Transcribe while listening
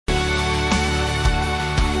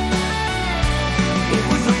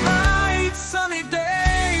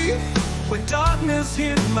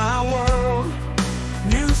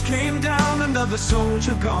another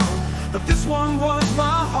soldier gone, but this one was my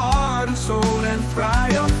heart and soul and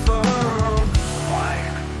triumph.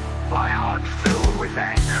 My heart filled with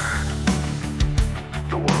anger,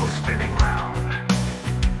 the world spinning round.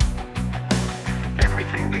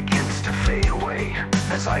 Everything begins to fade away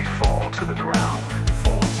as I fall to the ground.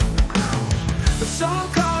 The sun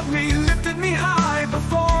caught me, lifted me high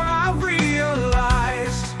before I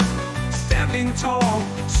realized. Standing tall,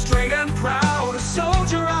 straight and proud, a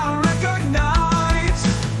soldier I recognize.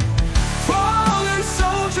 Fallen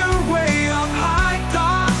soldier way up high,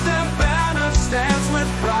 God's their banner stands with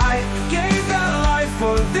pride. Gave their life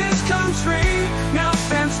for this country, now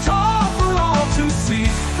stands tall for all to see.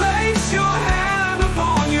 Place your hand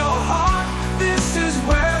upon your heart, this is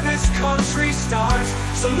where this country starts.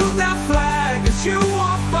 Salute that flag as you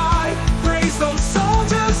walk by, praise those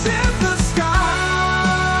soldiers in the sky.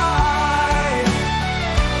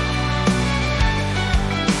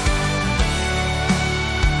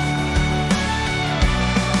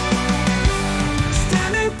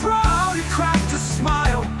 Standing proud, he cracked a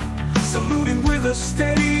smile, saluting with a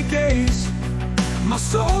steady gaze. My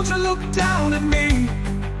soldier looked down at me,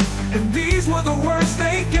 and these were the words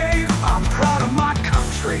they gave. I'm proud of my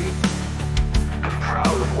country, I'm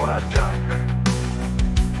proud of what I've done.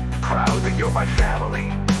 Proud that you're my family,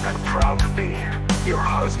 and proud to be your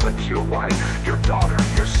husband, your wife, your daughter,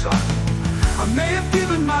 your son. I may have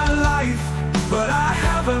given my life, but I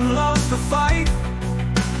haven't lost the fight.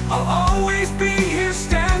 I'll always be here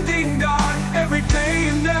standing guard, every day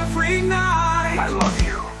and every night. I love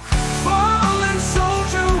you. Fallen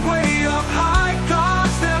soldier way up high,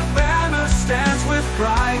 God's their banner stands with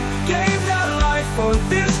pride. Gave their life for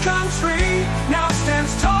this country, now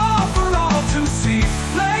stands tall for all to see.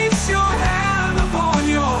 Place your hand upon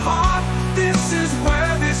your heart, this is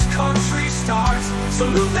where this country starts.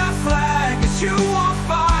 Salute that flag as you walk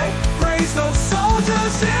by, praise those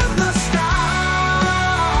soldiers in the sky.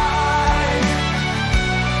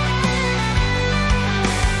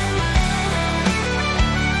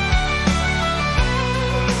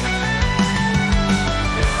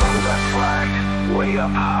 Way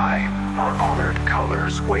up high, our honored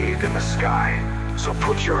colors wave in the sky. So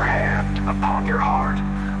put your hand upon your heart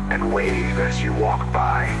and wave as you walk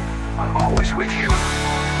by. I'm always with you,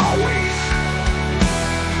 always.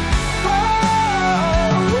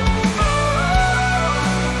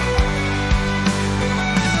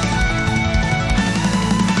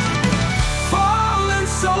 Fallen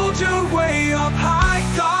soldier way up high,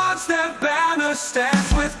 God's their banner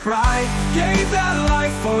stands with pride. Gave their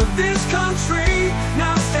life for this country,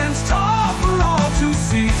 now stands tall for all to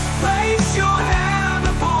see. Place your hand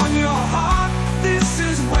upon your heart, this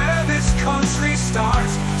is where this country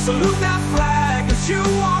starts. Salute that flag as you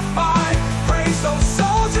walk by, praise those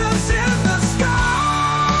soldiers in the sky.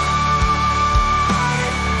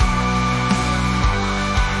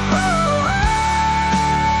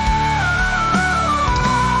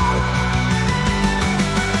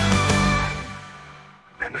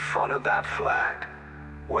 In front of that flag,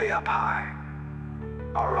 way up high,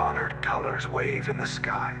 our honored colors wave in the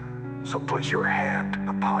sky. So put your hand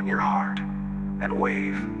upon your heart and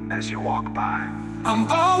wave as you walk by. I'm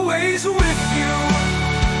always with you,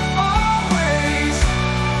 always.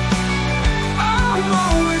 I'm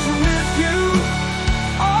always with you.